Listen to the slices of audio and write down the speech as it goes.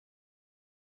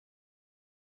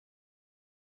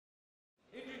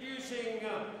introducing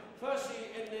firstly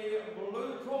in the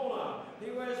blue corner.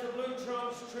 He wears the blue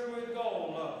trunks trimmed with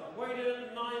gold. Weighed in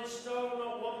at 9 stone,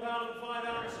 1 pound and 5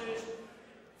 ounces.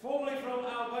 Formerly from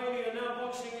Albania, now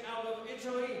boxing out of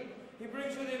Italy. He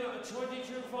brings with him a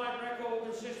 22-fight record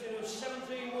consisting of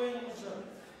 17 wins,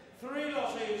 3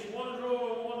 losses, 1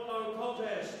 draw and 1 no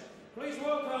contest. Please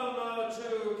welcome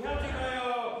to County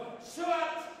Mayo,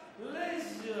 Suat Laze.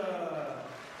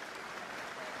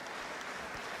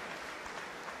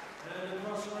 And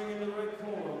across the ring in the red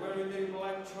corner, wearing the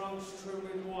black trunks trimmed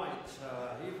with white.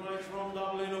 He fights from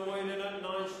Dublin and weighed in at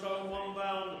 9 stone, 1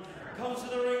 pound. Comes to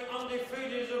the ring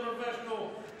undefeated as a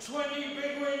professional. 20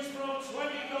 big wins from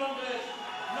 20 contests.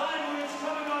 9 wins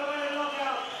coming by way of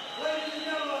knockout. Ladies and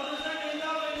gentlemen, presenting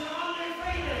Dublin's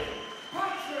undefeated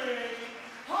Patrick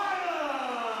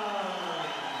Hyland.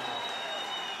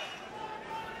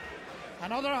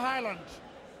 Another Hyland,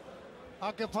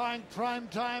 occupying prime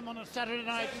time on a Saturday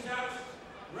night.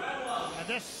 And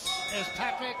this is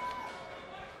Patrick,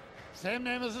 same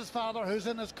name as his father, who's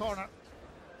in his corner.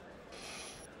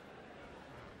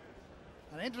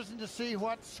 And interesting to see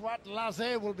what Suat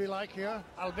Laze will be like here,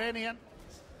 Albanian,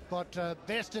 but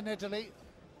based in Italy.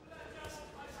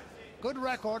 Good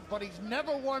record, but he's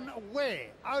never won away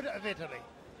out of Italy.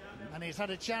 And he's had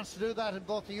a chance to do that in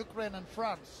both the Ukraine and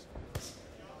France.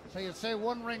 So you'd say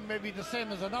one ring may be the same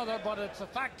as another, but it's a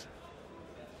fact.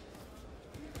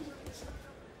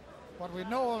 What we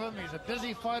know of him, he's a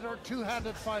busy fighter,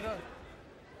 two-handed fighter.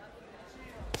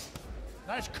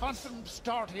 Nice confident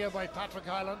start here by Patrick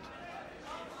Hyland.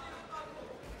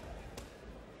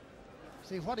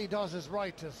 See, what he does is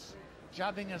right. His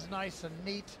jabbing is nice and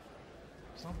neat.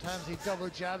 Sometimes he double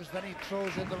jabs, then he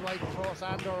throws in the right cross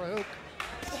and or a hook.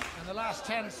 In the last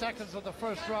 10 seconds of the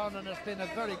first round, and it's been a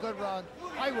very good round,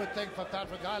 I would think, for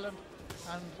Patrick Hyland.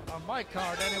 And on my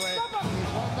card, anyway,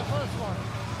 he's won the first one.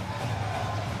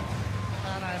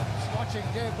 And I'm watching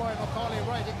Dave Boy McCauley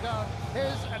writing down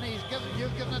his, and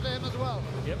you've given it to him as well.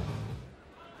 Yep.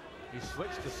 He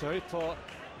switched to southpaw.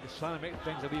 He's trying to make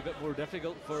things a wee bit more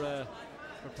difficult for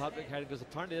Patrick Hyland, because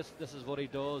apparently this is what he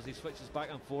does. He switches back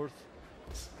and forth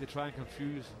to try and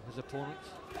confuse his opponents.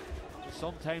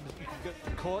 Sometimes you can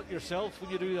get caught yourself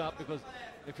when you do that, because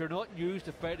if you're not used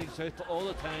to fighting southpaw all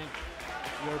the time,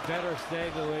 you're better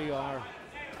staying the way you are.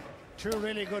 2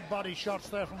 really good body shots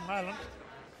there from Hyland.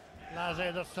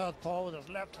 Laze, the southpaw, with his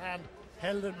left hand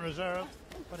held in reserve,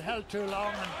 but held too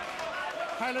long, and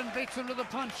Hyland beats him to the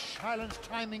punch. Hyland's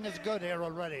timing is good here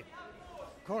already.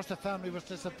 Of course, the family was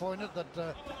disappointed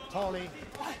that Paulie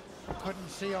couldn't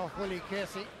see off Willie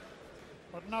Casey,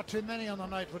 but not too many on the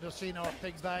night would have seen off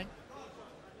Big Bang.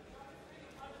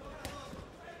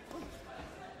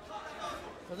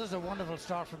 But this is a wonderful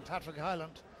start from Patrick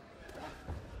Hyland.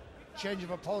 Change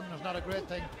of opponent is not a great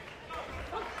thing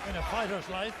in a fighter's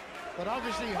life, but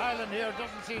obviously Hyland here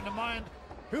doesn't seem to mind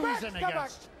who he's in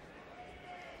against.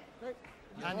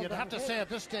 And you'd have to say at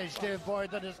this stage, Dave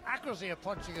Boyd, that his accuracy of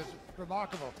punching is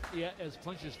remarkable. Yeah, his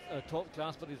punch is top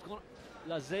class, but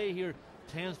Laze here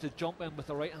tends to jump in with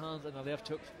the right hands and the left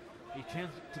hooks. He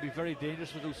tends to be very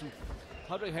dangerous with those. So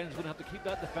Patrick Hyland's going to have to keep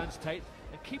that defence tight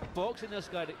and keep boxing this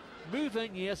guy. To move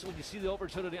in, yes, when you see the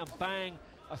opportunity, and bang,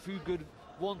 a few good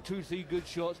 1, 2, 3 good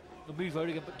shots, and move out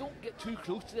again. But don't get too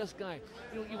close to this guy.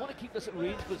 You want to keep this at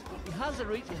range, because he has the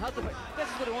reach, he has the. This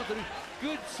is what I want to do.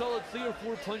 Good, solid 3 or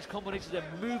 4 punch combinations,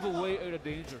 and move away out of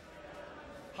danger.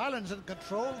 Hyland's in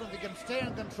control. If he can stay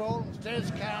in control and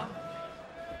stays calm,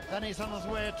 then he's on his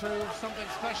way to something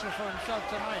special for himself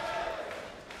tonight.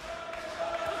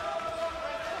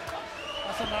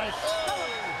 That's a nice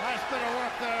bit of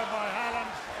work there by Hyland,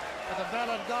 with the bell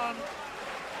had gone,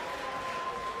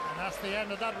 and that's the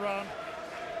end of that round.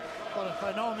 But it's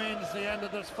by no means the end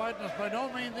of this fight, and it's by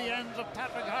no means the end of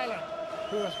Patrick Hyland,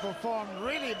 who has performed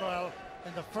really well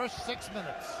in the first 6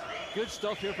 minutes. Good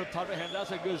stuff here from Patrick Hyland.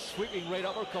 That's a good sweeping right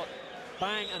uppercut,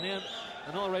 bang, and then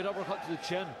another right uppercut to the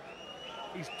chin.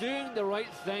 He's doing the right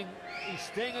thing. He's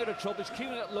staying out of trouble. He's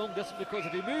keeping it long distance, because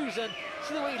if he moves in,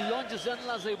 see the way he lunges in,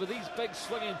 Laze, with these big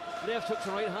swinging left hooks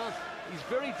and right hands. He's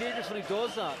very dangerous when he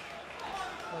does that.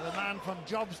 Well, the man from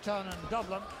Jobstown in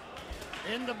Dublin,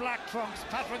 in the black trunks,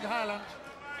 Patrick Hyland,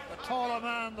 the taller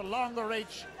man, the longer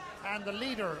reach, and the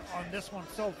leader on this one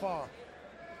so far.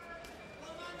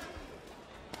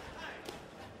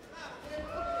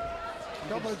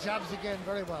 Double jabs again,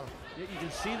 very well. Yeah, you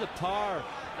can see the power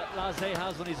that Laze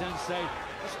has when he's inside.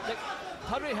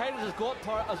 Patrick Hyland has got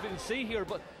power, as we can see here,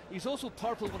 but he's also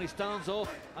powerful when he stands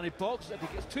off and he boxes. If he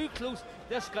gets too close,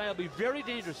 this guy will be very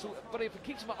dangerous. So, but if he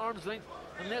keeps him at arm's length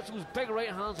and lets those big right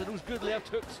hands and those good left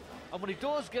hooks, and when he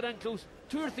does get in close,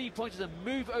 2 or 3 punches and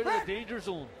move out of the danger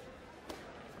zone.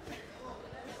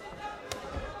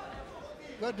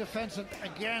 Good defensive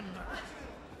again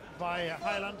by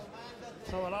Hyland.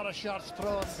 So a lot of shots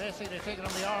thrown, basically taken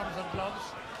on the arms and gloves.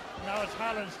 Now it's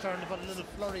Hyland's turn to put a little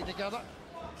flurry together.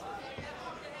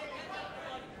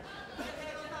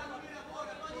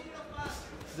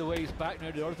 The way he's back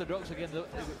now to orthodox again.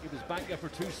 He was back there for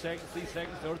 2 seconds, 3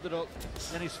 seconds to orthodox,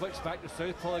 then he switched back to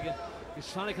southpaw again.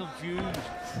 He's trying to confuse.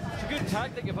 It's a good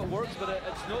tactic if it works, but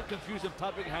it's not confusing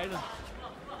Patrick Hyland.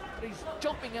 But he's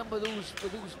jumping in with those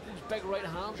big right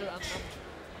hands, and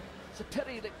it's a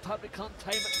pity that Patrick can't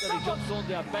time it, that he jumps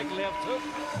onto a big left hook.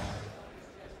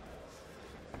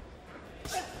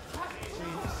 See,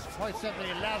 quite simply,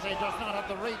 Laze does not have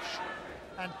the reach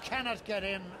and cannot get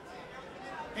in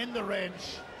the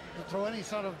range to throw any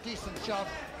sort of decent shot.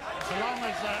 So long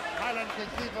as Hyland can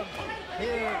keep him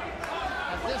here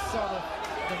at this sort of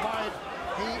divide,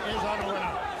 he is on a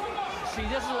winner. See,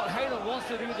 this is what Hyland wants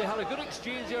to do. They had a good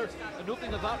exchange here, an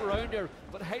opening of that round there,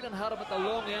 but Hyland had him at the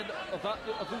long end of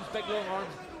those big long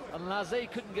arms, and Laze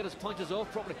couldn't get his punches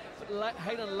off properly. But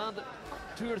Hyland landed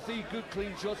 2 or 3 good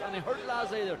clean shots, and he hurt Laze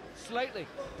there slightly,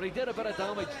 but he did a bit of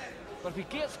damage. But if he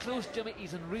gets close, Jimmy,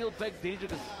 he's in real big danger,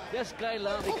 because this guy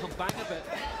Landy can bang a bit.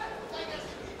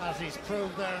 As he's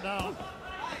proved there now.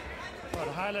 But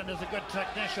Hyland is a good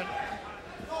technician.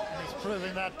 He's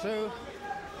proving that too.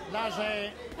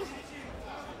 Laze,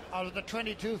 out of the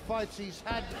 22 fights he's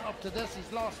had up to this,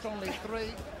 he's lost only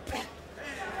 3.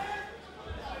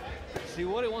 See,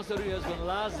 what he wants to do is when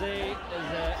Laze is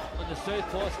on the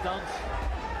southpaw stance,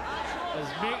 is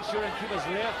make sure and keep his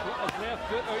left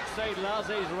foot outside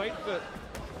Laze's right foot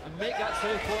and make that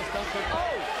southpaw stance.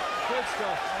 Oh, good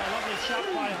stuff. A lovely shot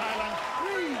by Hyland.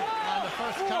 And the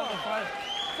first counter fight.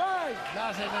 5.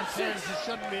 Laze maintains it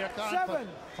shouldn't be a count, but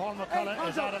Paul McCullough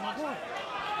is adamant.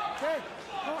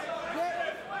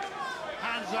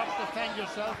 Hands up, defend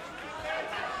yourself.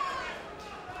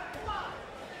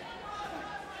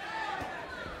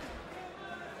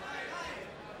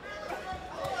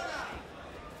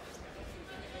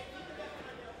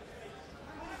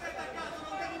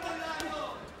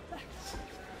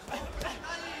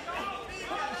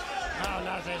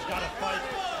 Laze's got a fight.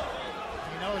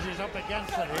 He knows he's up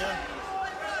against it here.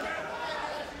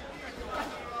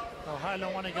 So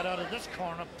Hyland want to get out of this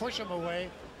corner, push him away,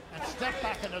 and step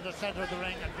back into the center of the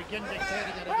ring and begin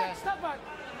dictating it again. Step back.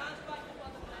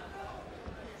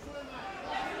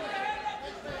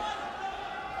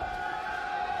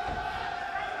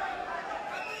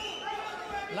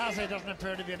 Laze doesn't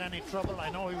appear to be in any trouble. I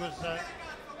know he was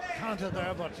counted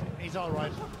there, but he's all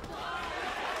right.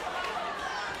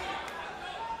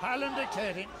 Hyland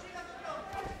dictating,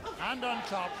 and on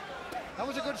top. That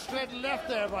was a good straight left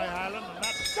there by Hyland, and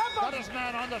that got his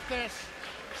man on the face.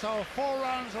 So 4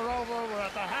 rounds are over, we're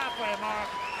at the halfway mark,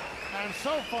 and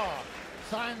so far,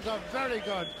 signs are very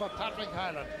good for Patrick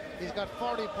Hyland. He's got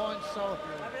 40 points, so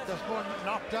there's one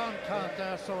knockdown count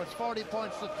there, so it's 40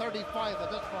 points to 35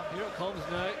 at this point. Here it comes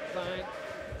now, bang.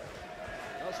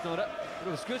 That's not it. But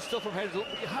it was good stuff from Hyland.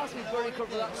 But you have to be very careful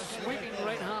with that sweeping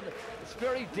right hand. It's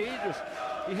very dangerous.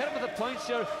 He hit him with a punch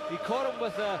there. He caught him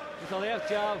with a left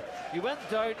jab. He went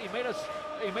down. He made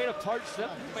a part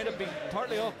slip. He might have been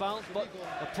partly off balance, but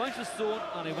the punch was thrown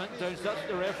and he went down. So that's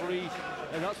the referee,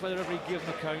 and that's why the referee gave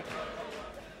him a count.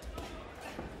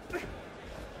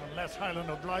 Unless Hyland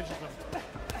obliges him.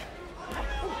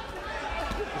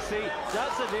 You see,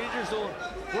 that's the danger zone.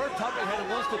 Where Patrick Hyland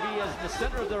wants to be is in the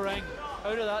centre of the ring,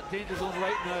 out of that danger zone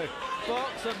right now.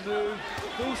 Box and move,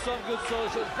 do some good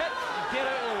solid shots, hit, get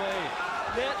out of the way.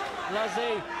 Let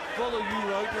Laze follow you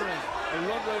round the ring and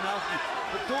run round after you,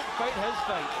 but don't fight his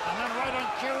fight. And then right on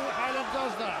cue, Hyland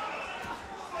does that.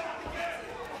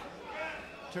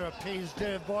 To appease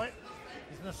Dave Boy.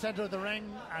 He's in the centre of the ring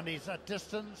and he's at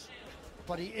distance,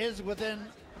 but he is within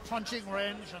punching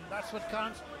range, and that's what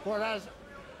counts. Whereas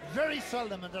very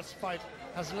seldom in this fight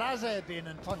has Laze been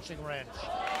in punching range.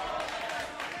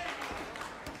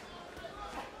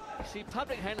 See,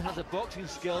 Patrick Hyland has a boxing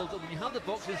skills, and when you have the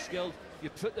boxing skills, you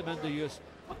put them into use.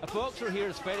 A boxer here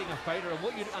is fighting a fighter, and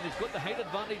he's got the height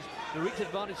advantage, the reach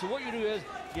advantage. So what you do is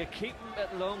you keep him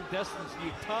at long distance.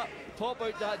 You pop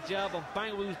out that jab and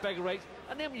bang with those big rights,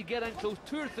 and then when you get in close,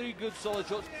 2 or 3 good solid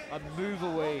shots and move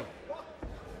away.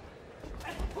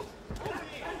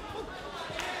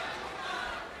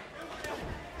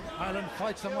 Hyland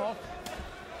fights him off.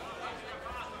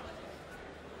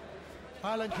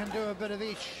 Hyland can do a bit of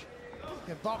each.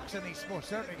 He can box and he most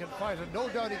certainly can fight, and no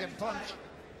doubt he can punch.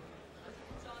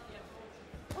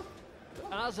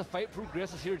 As the fight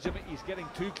progresses here, Jimmy, he's getting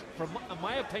in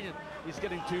my opinion, he's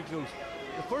getting too close.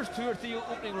 The first 2 or 3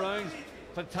 opening rounds,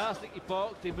 fantastic. He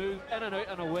boxed, he moved in and out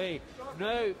and away.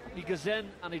 Now he goes in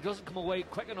and he doesn't come away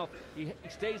quick enough. He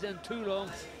stays in too long,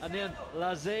 and then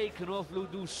Laze can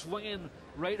offload those swinging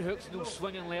right hooks and those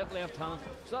swinging left hands.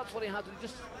 So that's what he had to do.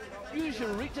 Just use your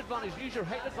reach advantage, use your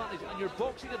height advantage and your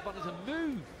boxing advantage and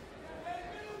move.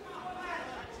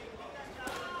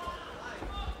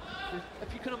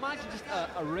 If you can imagine just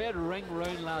a red ring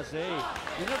round Laze,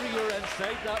 whenever you're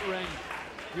inside that ring,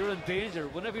 you're in danger.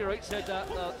 Whenever you're outside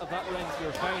of that ring,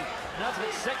 you're fine. And that's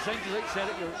about 6 inches outside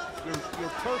it, you're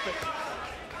perfect.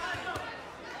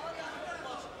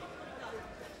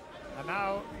 And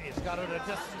now he's got it a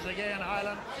distance again,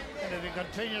 Hyland. And if he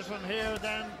continues from here,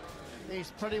 then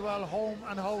he's pretty well home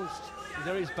and host.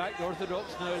 There he's back to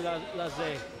orthodox now,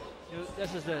 Laze. You know,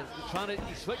 this is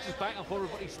he switches back and forward,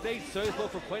 but he stayed southpaw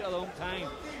for quite a long time.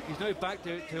 He's now back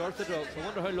to orthodox. I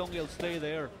wonder how long he'll stay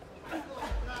there.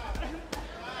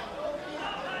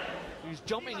 He's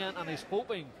jumping in and he's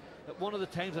hoping that one of the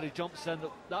times that he jumps in,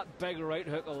 that big right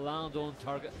hook will land on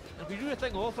target. And if you do a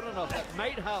thing often enough, it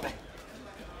might happen.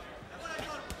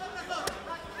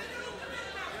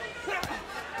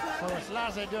 So it's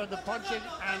Laze doing the punching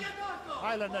and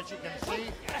Hyland, as you can see,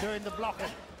 doing the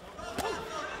blocking.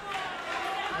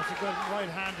 That's a good right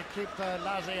hand to keep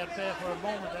Laze at bay for a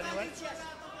moment anyway.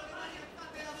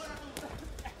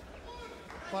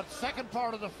 But second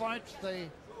part of the fight, the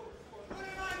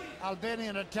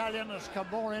Albanian Italian has come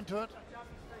more into it.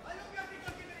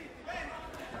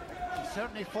 He's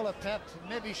certainly full of pep,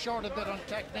 maybe short a bit on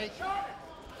technique,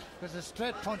 because his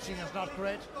straight punching is not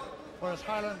great, whereas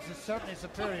Hyland's is certainly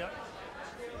superior.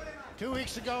 2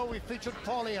 weeks ago we featured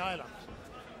Paulie Hyland.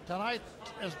 Tonight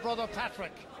his brother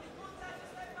Patrick.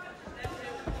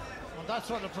 And that's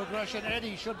sort of progression.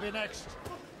 Eddie should be next,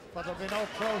 but there'll be no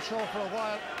pro show for a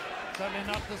while, certainly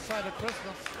not this side of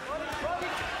Christmas.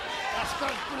 That's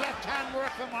good left hand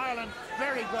work from Hyland,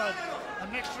 very good. A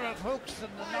mixture of hooks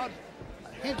and an odd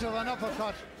hint of an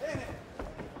uppercut.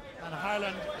 And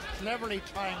Hyland cleverly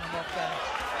tying him up there.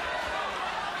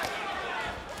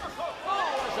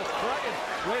 Oh, that's a cracking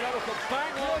right uppercut,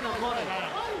 bang on the money.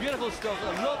 Beautiful stuff, a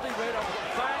lovely right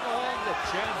uppercut, bang on the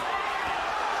chin.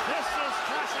 This is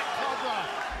classic Cobra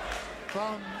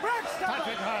from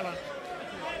Patrick Hyland.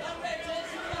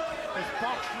 It's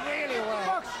boxed really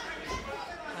well.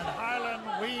 And Hyland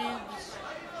weaves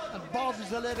and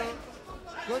bobs a little.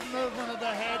 Good movement of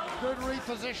the head, good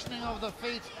repositioning of the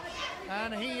feet.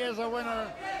 And he is a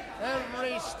winner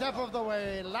every step of the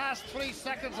way. Last 3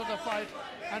 seconds of the fight,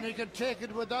 and he could take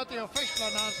it without the official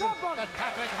announcement that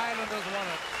Patrick Hyland has won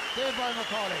it. Dave by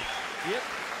Macaulay. Yep,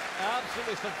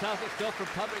 absolutely fantastic stuff from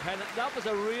Patrick Hyland. That was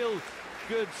a real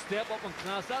good step up in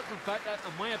class. That's, in fact,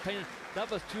 in my opinion, that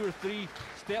was 2 or 3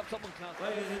 steps up in class.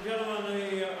 Ladies and gentlemen,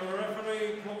 the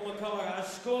referee, Paul McCullough,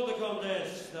 has scored the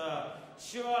contest.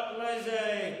 Suat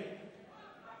Laze,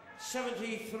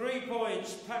 73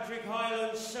 points. Patrick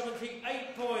Hyland,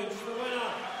 78 points. The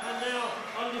winner, and now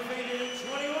undefeated in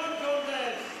 21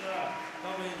 contests,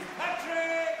 coming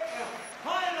Patrick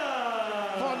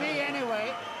Hyland. For me,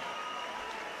 anyway,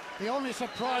 the only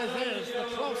surprise is the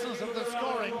closeness of the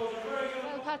scoring.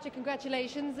 Well, Patrick,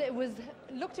 congratulations. It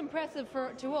looked impressive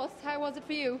to us. How was it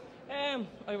for you? I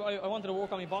wanted to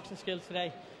work on my boxing skills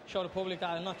today, show the public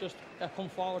that I'm not just a come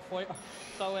forward fighter.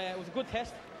 So it was a good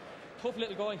test. Tough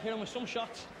little guy, hit him with some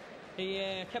shots. He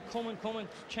kept coming,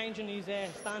 changing his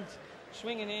stance,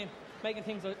 swinging in, making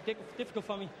things difficult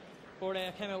for me. But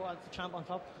came out as the champ on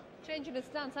top. Changing his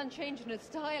stance and changing his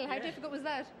style. How difficult was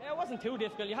that? It wasn't too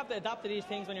difficult. You have to adapt to these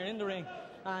things when you're in the ring.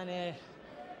 And I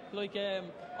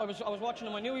was watching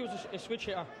him. I knew he was a switch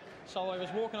hitter, so I was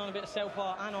working on a bit of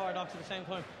southpaw and orthodox at the same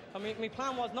time. And my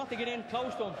plan was not to get in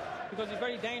close to him because he's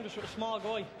very dangerous with a small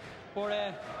guy. But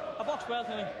I boxed well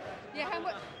tonight. Yeah,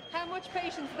 how much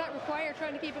patience did that require,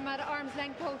 trying to keep him at arm's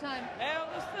length the whole time?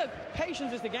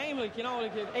 Patience is the game, like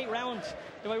 8 rounds.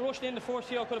 If I rushed in the first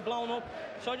here, I could have blown up.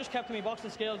 So I just kept to my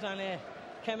boxing skills and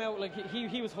came out like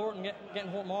he was hurting,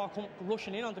 getting hurt more,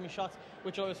 rushing in onto my shots,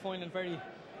 which I was finding very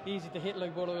easy to hit.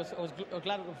 But I was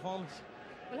glad with the performance.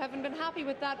 Well, having been happy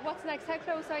with that, what's next? How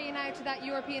close are you now to that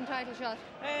European title shot?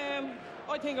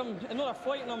 I think I'm another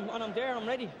fight and I'm there. I'm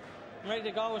ready. I'm ready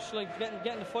to go. It's like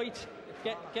getting the fight.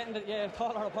 Getting the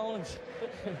taller opponents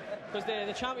because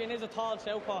the champion is a tall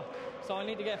southpaw, so I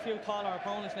need to get a few taller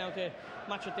opponents now to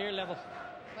match at their level.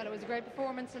 Well, it was a great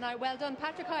performance tonight. Well done,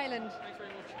 Patrick Hyland. Thanks very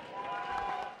much.